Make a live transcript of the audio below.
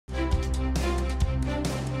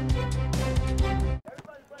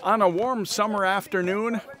On a warm summer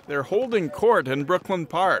afternoon, they're holding court in Brooklyn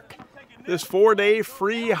Park. This 4-day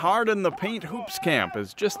free Hard in the Paint hoops camp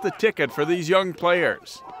is just the ticket for these young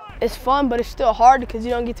players. It's fun, but it's still hard because you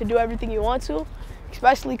don't get to do everything you want to,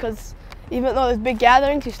 especially because even though there's big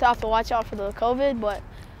gatherings, you still have to watch out for the COVID, but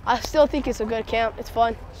I still think it's a good camp. It's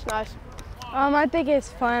fun. It's nice. I think it's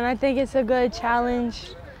fun. I think it's a good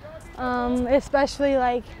challenge, especially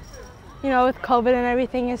with COVID and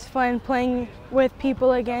everything. It's fun playing with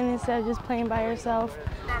people again instead of just playing by yourself.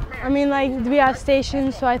 We have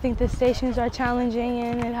stations, so I think the stations are challenging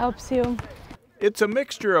and it helps you. It's a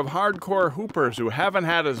mixture of hardcore hoopers who haven't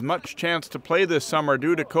had as much chance to play this summer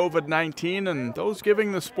due to COVID-19 and those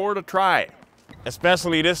giving the sport a try.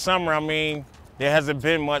 Especially this summer, there hasn't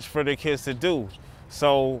been much for the kids to do.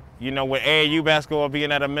 So, with AAU basketball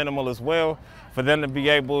being at a minimal as well, for them to be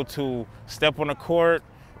able to step on the court,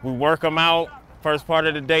 we work them out. First part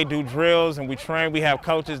of the day, do drills, and we train. We have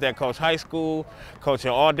coaches that coach high school, coach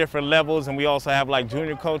at all different levels, and we also have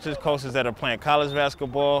junior coaches that are playing college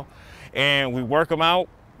basketball. And we work them out,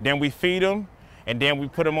 then we feed them, and then we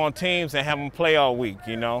put them on teams and have them play all week,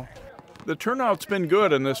 The turnout's been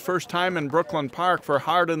good in this first time in Brooklyn Park for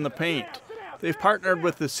Hard in the Paint. They've partnered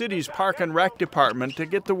with the city's Park and Rec department to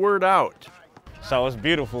get the word out. So it's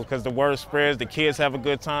beautiful because the word spreads, the kids have a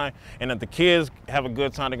good time, and if the kids have a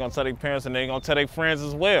good time, they're going to tell their parents and they're going to tell their friends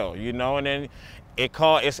as well, and then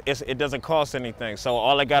it doesn't cost anything. So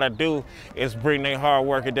all they got to do is bring their hard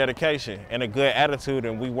work and dedication and a good attitude,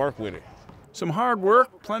 and we work with it. Some hard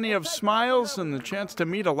work, plenty of smiles, and the chance to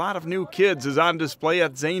meet a lot of new kids is on display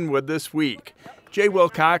at Zanewood this week. Jay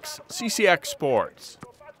Wilcox, CCX Sports.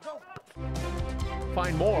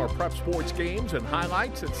 Find more prep sports games and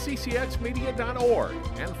highlights at ccxmedia.org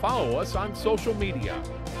and follow us on social media.